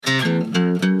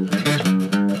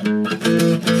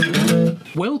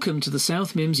Welcome to the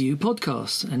South Mims U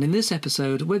podcast, and in this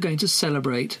episode we're going to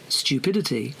celebrate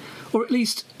stupidity, or at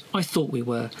least I thought we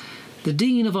were. The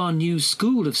dean of our new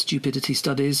School of Stupidity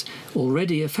Studies,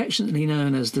 already affectionately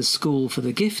known as the School for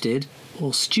the Gifted,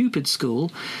 or Stupid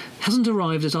School, hasn't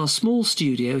arrived at our small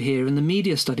studio here in the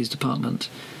Media Studies Department.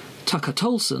 Tucker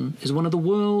Tolson is one of the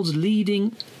world's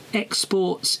leading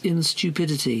experts in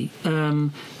stupidity. I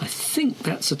think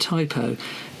that's a typo.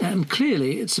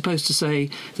 Clearly, it's supposed to say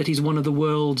that he's one of the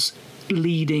world's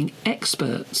leading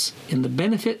experts in the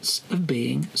benefits of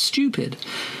being stupid.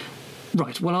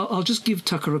 Right, well, I'll just give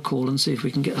Tucker a call and see if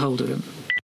we can get hold of him.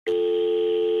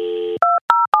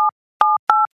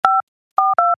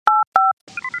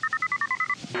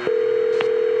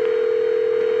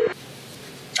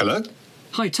 Hello?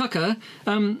 Hi, Tucker.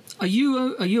 Are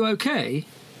you okay?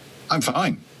 I'm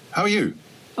fine. How are you?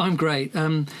 I'm great.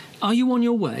 Are you on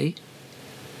your way?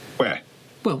 Where?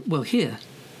 Well, here.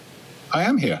 I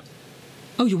am here.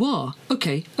 Oh, you are?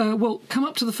 Okay. Well, come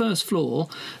up to the first floor.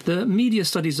 The Media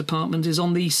Studies Department is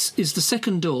the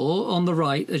second door on the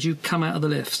right as you come out of the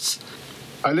lifts.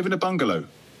 I live in a bungalow.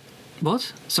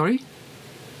 What? Sorry?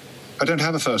 I don't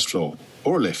have a first floor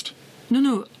or a lift.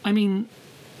 No, I mean,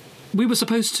 we were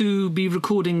supposed to be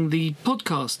recording the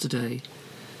podcast today.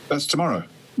 That's tomorrow.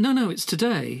 No, it's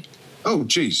today. Oh,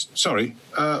 geez. Sorry.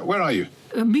 Where are you?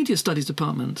 Media Studies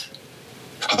Department.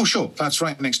 Oh, sure. That's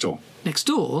right next door. Next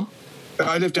door?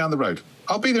 I live down the road.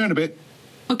 I'll be there in a bit.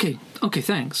 Okay,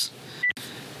 thanks.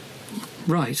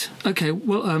 Right. Okay,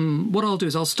 well, what I'll do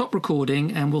is I'll stop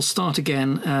recording and we'll start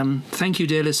again. Thank you,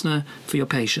 dear listener, for your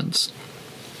patience.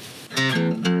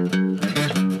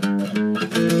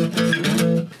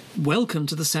 Welcome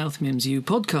to the South Mims U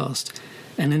podcast.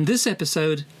 And in this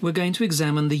episode, we're going to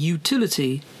examine the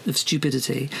utility of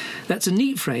stupidity. That's a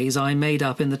neat phrase I made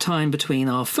up in the time between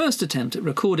our first attempt at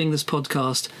recording this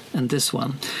podcast and this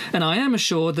one. And I am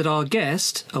assured that our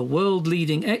guest, a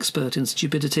world-leading expert in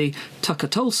stupidity, Tucker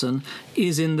Tolson,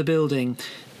 is in the building.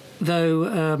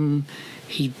 Though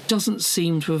he doesn't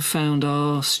seem to have found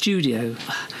our studio.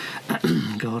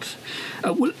 God.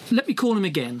 Well, let me call him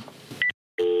again.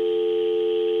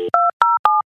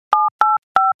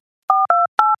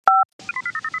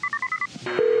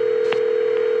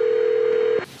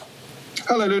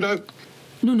 Hello, Ludo.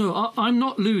 No, I'm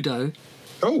not Ludo.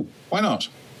 Oh, why not?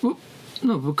 Well,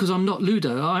 no, because I'm not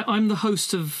Ludo. I'm the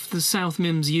host of the South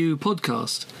Mims U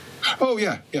podcast. Oh,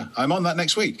 yeah. I'm on that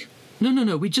next week.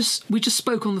 No. We just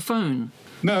spoke on the phone.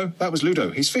 No, that was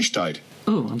Ludo. His fish died.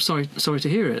 Oh, I'm sorry to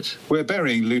hear it. We're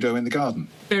burying Ludo in the garden.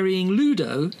 Burying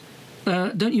Ludo?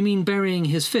 Don't you mean burying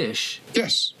his fish?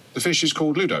 Yes, the fish is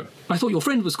called Ludo. I thought your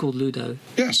friend was called Ludo.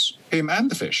 Yes, him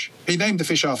and the fish. He named the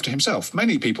fish after himself.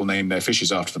 Many people name their fishes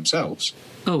after themselves.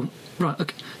 Oh, right,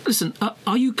 okay. Listen,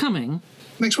 are you coming?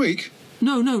 Next week?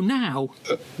 No, now.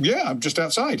 Yeah, I'm just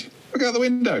outside. Look out the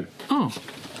window.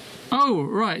 Oh,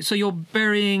 right, so you're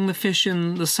burying the fish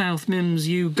in the South Mims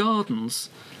U gardens?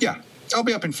 Yeah, I'll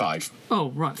be up in 5.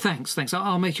 Oh, right, thanks.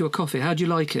 I'll make you a coffee. How'd you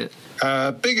like it?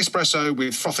 Big espresso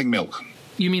with frothing milk.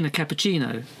 You mean a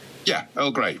cappuccino? Yeah,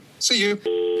 Earl Grey. See you.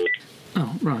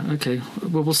 Oh, right, okay.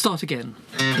 Well, we'll start again.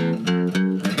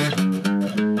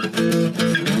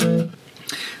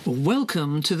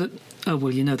 Welcome to the... Oh,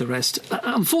 well, you know the rest.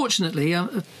 Unfortunately,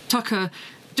 Tucker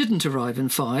didn't arrive in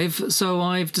 5, so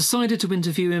I've decided to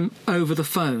interview him over the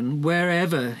phone,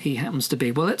 wherever he happens to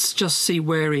be. Well, let's just see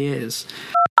where he is.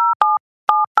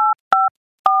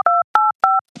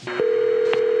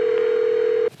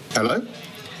 Hello?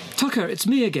 Tucker, it's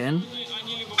me again.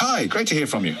 Hi, great to hear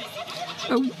from you.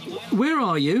 Where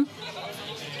are you?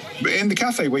 In the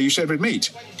cafe where you said we'd meet.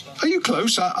 Are you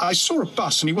close? I saw a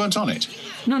bus and you weren't on it.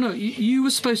 No, you were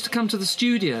supposed to come to the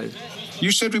studio.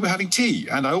 You said we were having tea,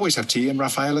 and I always have tea in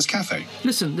Rafaela's cafe.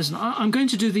 Listen, I'm going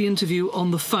to do the interview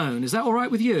on the phone. Is that all right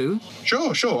with you?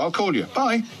 Sure, I'll call you.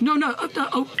 Bye. No.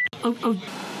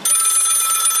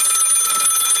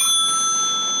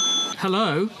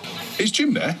 Hello? Is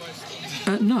Jim there?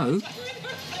 No.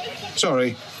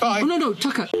 Sorry. Bye. Oh, no,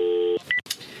 Tucker.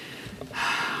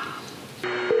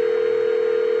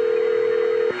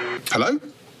 Hello?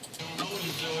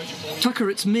 Tucker,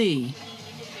 it's me.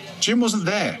 Jim wasn't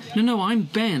there. No, I'm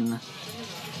Ben.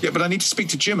 Yeah, but I need to speak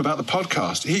to Jim about the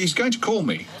podcast. He's going to call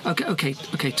me. Okay,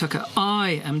 Tucker,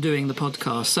 I am doing the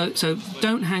podcast, so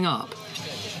don't hang up.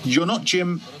 You're not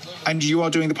Jim, and you are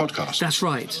doing the podcast. That's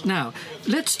right. Now,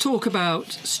 let's talk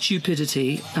about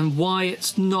stupidity and why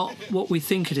it's not what we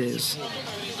think it is.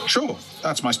 Sure,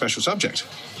 that's my special subject.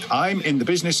 I'm in the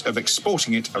business of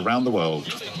exporting it around the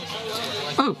world.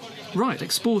 Oh, Right,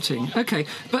 exporting. OK,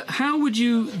 but how would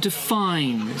you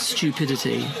define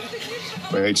stupidity?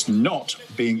 Well, it's not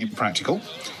being impractical.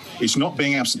 It's not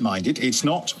being absent-minded. It's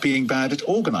not being bad at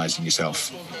organising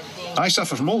yourself. I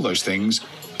suffer from all those things,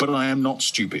 but I am not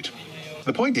stupid.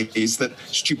 The point is that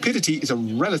stupidity is a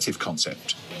relative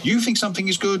concept. You think something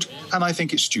is good, and I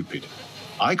think it's stupid.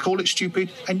 I call it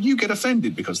stupid, and you get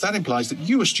offended because that implies that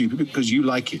you are stupid because you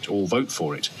like it or vote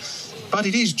for it. But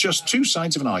it is just two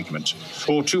sides of an argument,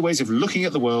 or two ways of looking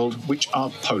at the world which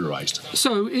are polarised.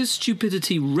 So is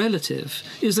stupidity relative?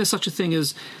 Is there such a thing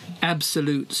as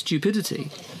absolute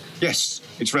stupidity? Yes,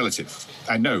 it's relative.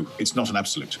 And no, it's not an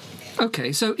absolute.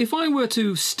 OK, so if I were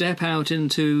to step out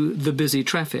into the busy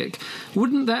traffic,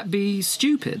 wouldn't that be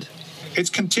stupid? It's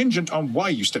contingent on why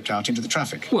you stepped out into the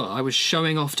traffic. Well, I was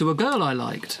showing off to a girl I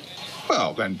liked.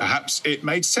 Well, then perhaps it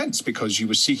made sense because you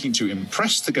were seeking to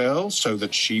impress the girl so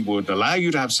that she would allow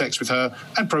you to have sex with her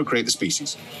and procreate the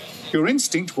species. Your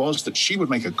instinct was that she would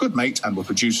make a good mate and would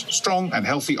produce strong and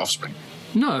healthy offspring.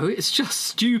 No, it's just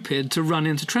stupid to run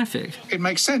into traffic. It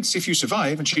makes sense if you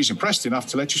survive and she's impressed enough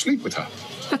to let you sleep with her.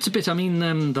 That's a bit,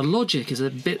 the logic is a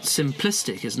bit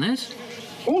simplistic, isn't it?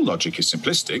 All logic is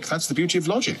simplistic. That's the beauty of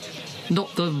logic.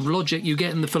 Not the logic you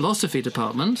get in the philosophy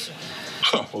department.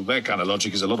 Oh, well, their kind of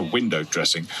logic is a lot of window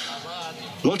dressing.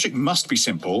 Logic must be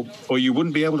simple, or you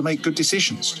wouldn't be able to make good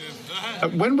decisions.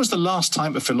 When was the last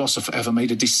time a philosopher ever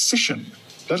made a decision,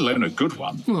 let alone a good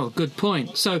one? Well, good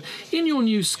point. So, in your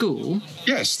new school...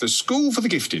 Yes, the School for the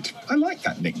Gifted. I like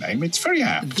that nickname. It's very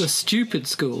apt. The stupid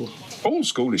school. All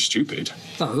school is stupid.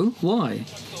 Oh, why?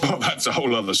 Well, that's a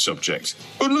whole other subject.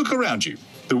 But look around you.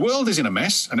 The world is in a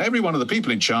mess, and every one of the people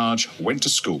in charge went to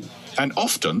school. And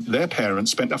often their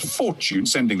parents spent a fortune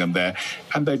sending them there,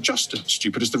 and they're just as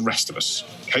stupid as the rest of us.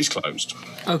 Case closed.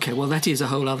 OK, well, that is a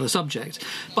whole other subject.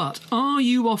 But are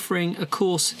you offering a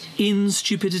course in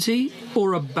stupidity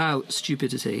or about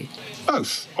stupidity?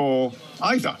 Both, or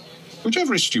either.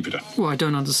 Whichever is stupider. Well, I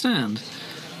don't understand.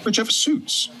 Whichever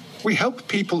suits. We help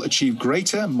people achieve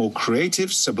greater, more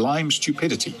creative, sublime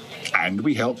stupidity. And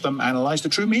we help them analyse the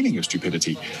true meaning of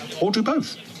stupidity. Or do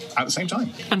both at the same time.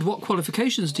 And what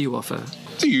qualifications do you offer?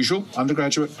 The usual,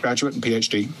 undergraduate, graduate and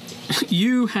PhD.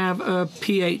 You have a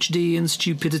PhD in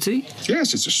stupidity?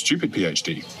 Yes, it's a stupid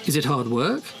PhD. Is it hard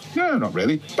work? No, not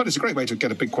really. But it's a great way to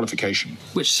get a big qualification.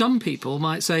 Which some people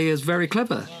might say is very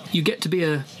clever. You get to be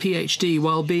a PhD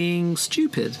while being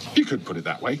stupid. You could put it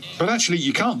that way. But actually,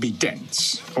 you can't be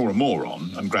dense or a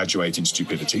moron and graduate in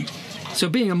stupidity. So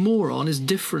being a moron is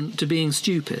different to being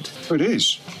stupid? It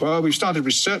is. Well, we've started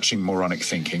researching moronic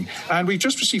thinking, and we've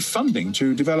just received funding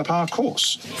to develop our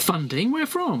course. Funding? Where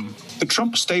from? The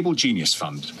Trump Stable Genius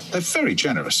Fund. They're very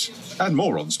generous. And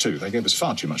morons, too. They gave us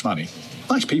far too much money.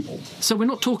 Nice people. So we're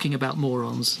not talking about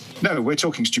morons? No, we're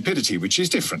talking stupidity, which is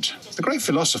different. The great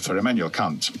philosopher Immanuel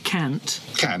Kant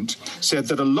said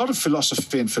that a lot of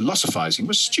philosophy and philosophizing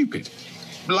was stupid.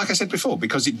 Like I said before,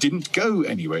 because it didn't go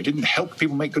anywhere. It didn't help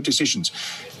people make good decisions.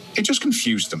 It just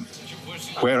confused them.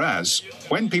 Whereas,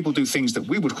 when people do things that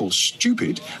we would call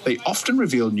stupid, they often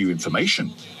reveal new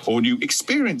information, or new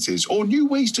experiences, or new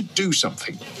ways to do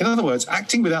something. In other words,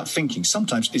 acting without thinking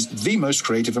sometimes is the most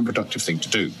creative and productive thing to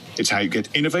do. It's how you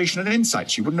get innovation and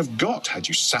insights you wouldn't have got had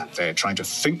you sat there trying to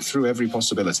think through every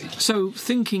possibility. So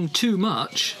thinking too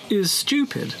much is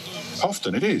stupid?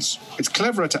 Often it is. It's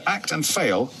cleverer to act and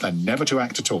fail than never to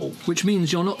act at all. Which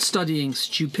means you're not studying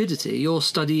stupidity, you're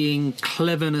studying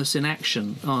cleverness in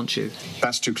action, aren't you?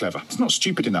 That's too clever. It's not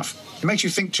stupid enough. It makes you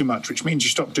think too much, which means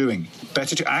you stop doing.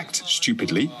 Better to act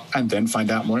stupidly and then find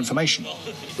out more information.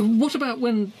 What about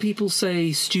when people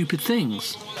say stupid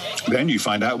things? Then you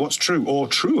find out what's true, or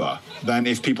truer, than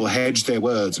if people hedge their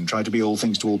words and try to be all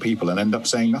things to all people and end up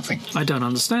saying nothing. I don't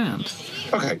understand.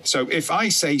 OK, so if I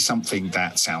say something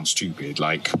that sounds stupid,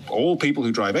 like all people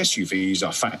who drive SUVs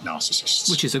are fat narcissists.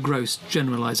 Which is a gross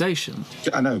generalisation.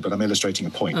 I know, but I'm illustrating a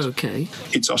point. OK.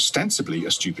 It's ostensibly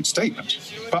a stupid statement.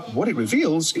 But what it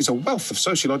reveals is a wealth of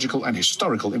sociological and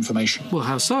historical information. Well,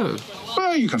 how so?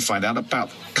 Well, you can find out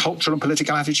about cultural and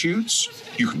political attitudes.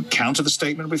 You can counter the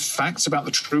statement with facts about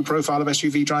the true profile of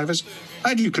SUV drivers.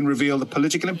 And you can reveal the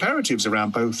political imperatives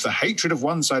around both the hatred of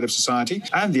one side of society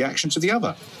and the actions of the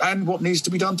other, and what needs to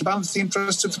be done to balance the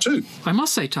interests of the two. I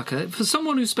must say, Tucker, for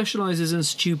someone who specialises in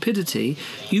stupidity,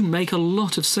 you make a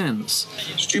lot of sense.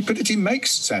 Stupidity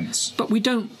makes sense. But we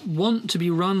don't want to be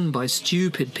run by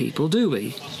stupid people, do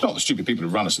we? Not the stupid people who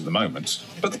run us at the moment,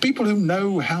 but the people who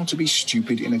know how to be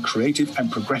stupid in a creative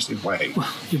and progressive way.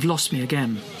 Well, You've lost me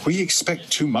again. We expect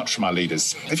too much from our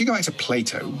leaders. If you go back to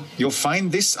Plato, you'll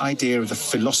find this idea of the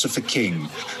philosopher king,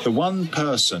 the one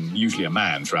person, usually a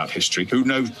man throughout history, who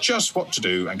knows just what to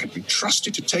do and can be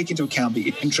trusted to take into account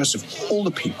the interests of all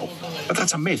the people. But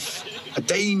that's a myth, a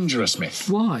dangerous myth.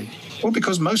 Why? Well,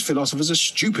 because most philosophers are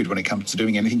stupid when it comes to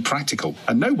doing anything practical,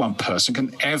 and no one person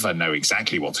can ever know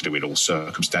exactly what to do in all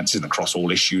circumstances and across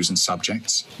all issues and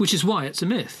subjects. Which is why it's a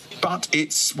myth. But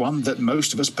it's one that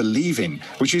most of us believe in,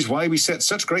 which is why we set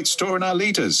such great store in our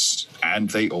leaders, and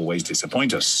they always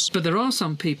disappoint us. But there are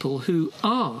some people who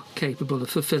are capable of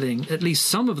fulfilling at least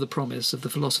some of the promise of the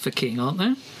philosopher king, aren't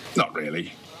there? Not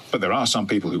really. But there are some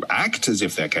people who act as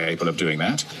if they're capable of doing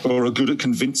that, or are good at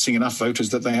convincing enough voters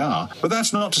that they are. But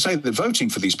that's not to say that voting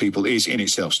for these people is in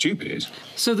itself stupid.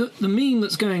 So the meme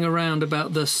that's going around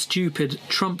about the stupid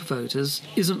Trump voters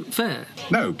isn't fair?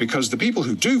 No, because the people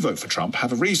who do vote for Trump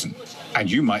have a reason. And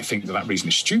you might think that reason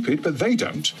is stupid, but they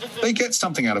don't. They get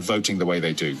something out of voting the way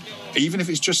they do, even if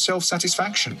it's just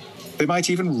self-satisfaction. They might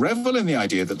even revel in the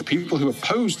idea that the people who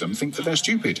oppose them think that they're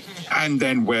stupid, and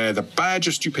then wear the badge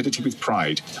of stupidity with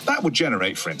pride. That would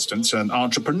generate, for instance, an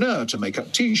entrepreneur to make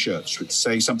up T-shirts which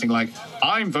say something like,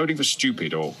 "I'm voting for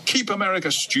stupid," or "Keep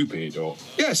America stupid," or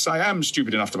 "Yes, I am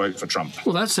stupid enough to vote for Trump."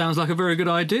 Well, that sounds like a very good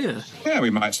idea. Yeah,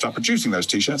 we might start producing those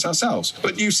T-shirts ourselves.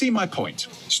 But you see my point.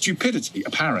 Stupidity,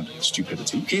 apparent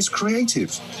stupidity, is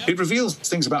creative. It reveals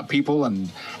things about people and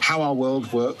how our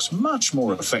world works much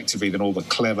more effectively than all the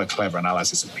clever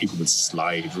analysis of people with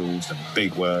slide rules and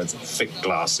big words and thick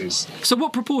glasses. So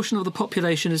what proportion of the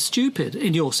population is stupid,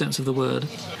 in your sense of the word?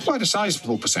 Quite a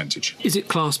sizable percentage. Is it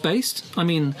class-based? I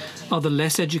mean, are the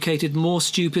less educated more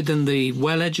stupid than the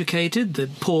well-educated, the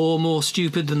poor more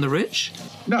stupid than the rich?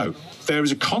 No. There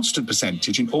is a constant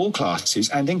percentage in all classes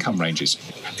and income ranges.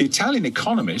 The Italian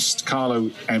economist Carlo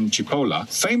M. Cipolla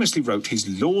famously wrote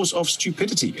his Laws of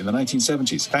Stupidity in the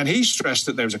 1970s, and he stressed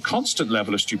that there is a constant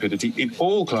level of stupidity in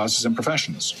all classes and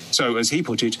professions. So, as he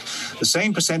put it, the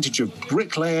same percentage of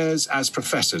bricklayers as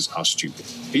professors are stupid.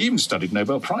 He even studied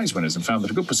Nobel Prize winners and found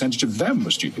that a good percentage of them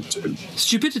were stupid too.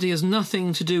 Stupidity has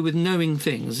nothing to do with knowing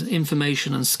things,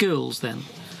 information and skills, then?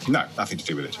 No, nothing to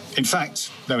do with it. In fact,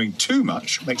 knowing too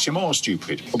much makes you more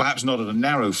stupid. Or perhaps not at a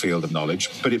narrow field of knowledge,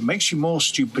 but it makes you more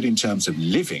stupid in terms of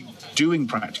living, doing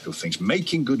practical things,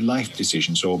 making good life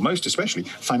decisions, or most especially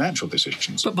financial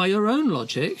decisions. But by your own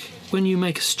logic, when you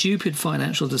make a stupid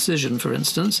financial decision, for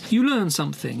instance, you learn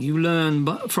something. You learn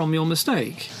from your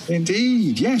mistake.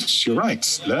 Indeed, yes, you're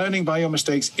right. Learning by your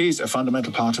mistakes is a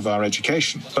fundamental part of our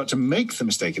education. But to make the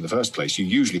mistake in the first place, you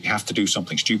usually have to do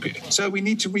something stupid. So we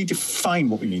need to redefine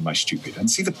what we mean by stupid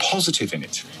and see the positive in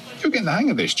it. You're getting the hang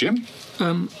of this, Jim.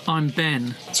 I'm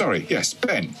Ben. Sorry, yes,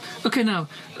 Ben. OK, now,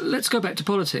 let's go back to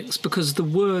politics, because the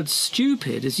word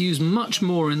stupid is used much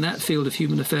more in that field of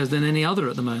human affairs than any other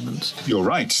at the moment. You're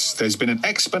right. There's been an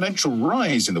exponential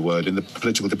rise in the word in the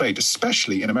political debate,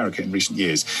 especially in America in recent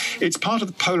years. It's part of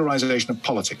the polarization of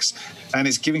politics, and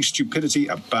it's giving stupidity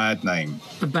a bad name.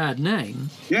 A bad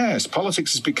name? Yes,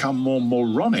 politics has become more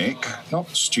moronic,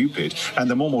 not stupid,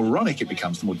 and the more moronic it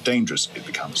becomes, the more dangerous it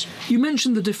becomes. You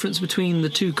mentioned the difference between the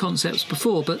two concepts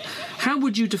before, but how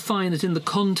would you define it in the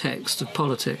context of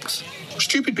politics?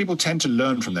 Stupid people tend to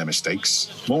learn from their mistakes.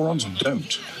 Morons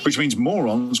don't, which means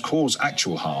morons cause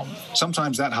actual harm.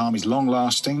 Sometimes that harm is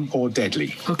long-lasting or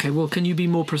deadly. OK, well, can you be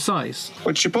more precise?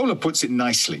 Well, Cipolla puts it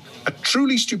nicely. A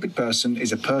truly stupid person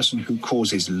is a person who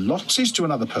causes losses to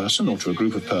another person or to a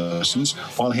group of persons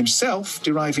while himself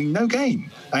deriving no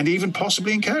gain, and even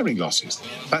possibly incurring losses.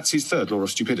 That's his third law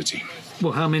of stupidity.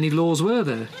 Well, how many laws were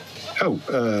there?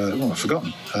 I've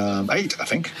forgotten. 8, I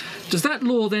think. Does that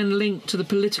law then link to the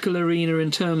political arena in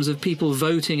terms of people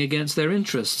voting against their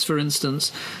interests? For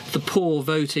instance, the poor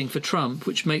voting for Trump,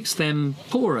 which makes them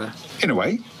poorer? In a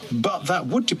way. But that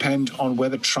would depend on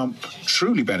whether Trump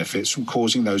truly benefits from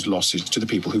causing those losses to the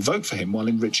people who vote for him while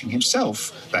enriching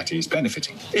himself, that is,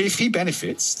 benefiting. If he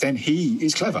benefits, then he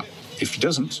is clever. If he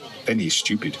doesn't, then he is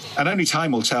stupid. And only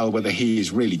time will tell whether he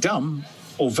is really dumb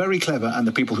or very clever and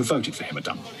the people who voted for him are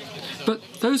dumb. But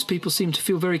those people seem to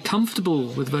feel very comfortable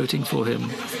with voting for him.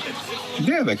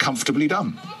 Yeah, they're comfortably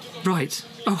dumb. Right.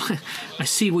 Oh, I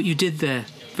see what you did there.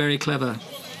 Very clever.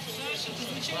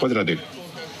 What did I do?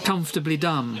 Comfortably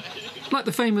dumb. Like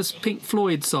the famous Pink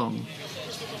Floyd song.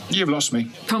 You've lost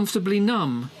me. Comfortably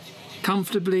numb.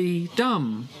 Comfortably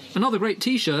dumb. Another great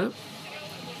T-shirt.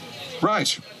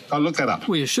 Right. I'll look that up.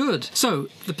 Well, you should. So,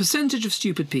 the percentage of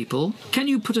stupid people, can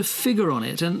you put a figure on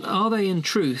it? And are they, in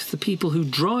truth, the people who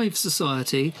drive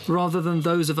society rather than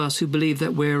those of us who believe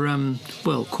that we're,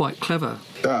 quite clever?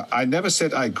 I never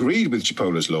said I agreed with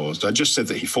Cipolla's laws. I just said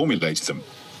that he formulated them.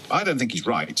 I don't think he's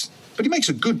right, but he makes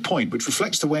a good point which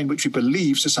reflects the way in which we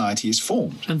believe society is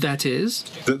formed. And that is?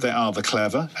 That there are the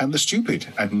clever and the stupid,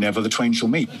 and never the twain shall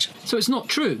meet. So it's not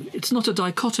true. It's not a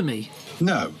dichotomy.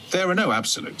 No, there are no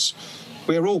absolutes.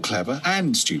 We are all clever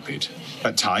and stupid.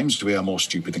 At times we are more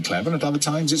stupid than clever, and at other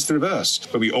times it's the reverse.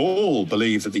 But we all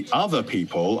believe that the other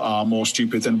people are more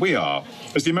stupid than we are.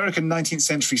 As the American 19th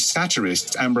century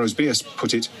satirist Ambrose Bierce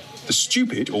put it, the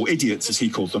stupid, or idiots as he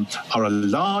called them, are a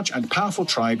large and powerful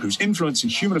tribe whose influence in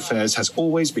human affairs has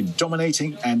always been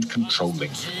dominating and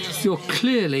controlling. You're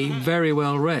clearly very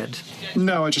well read.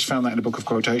 No, I just found that in a book of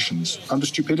quotations. Under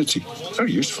stupidity.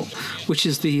 Very useful. Which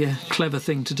is the clever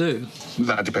thing to do.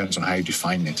 That depends on how you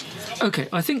define it. OK,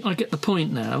 I think I get the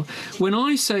point now. When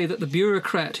I say that the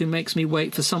bureaucrat who makes me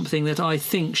wait for something that I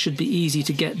think should be easy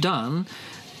to get done,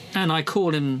 and I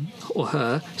call him or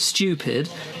her stupid,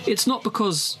 it's not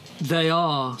because they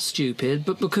are stupid,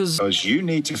 but because you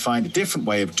need to find a different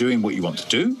way of doing what you want to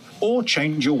do, or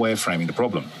change your way of framing the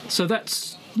problem. So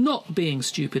that's not being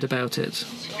stupid about it.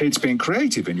 It's being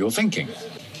creative in your thinking.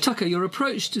 Tucker, your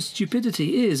approach to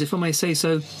stupidity is, if I may say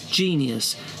so,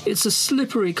 genius. It's a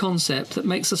slippery concept that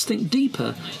makes us think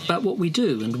deeper about what we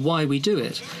do and why we do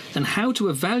it, and how to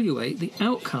evaluate the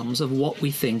outcomes of what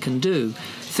we think and do.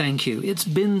 Thank you. It's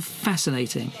been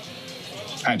fascinating.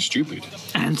 And stupid.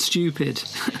 And stupid.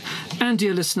 And,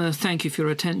 dear listener, thank you for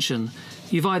your attention.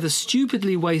 You've either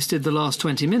stupidly wasted the last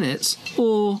 20 minutes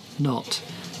or not.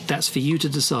 That's for you to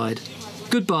decide.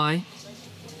 Goodbye.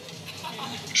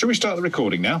 Shall we start the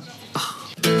recording now?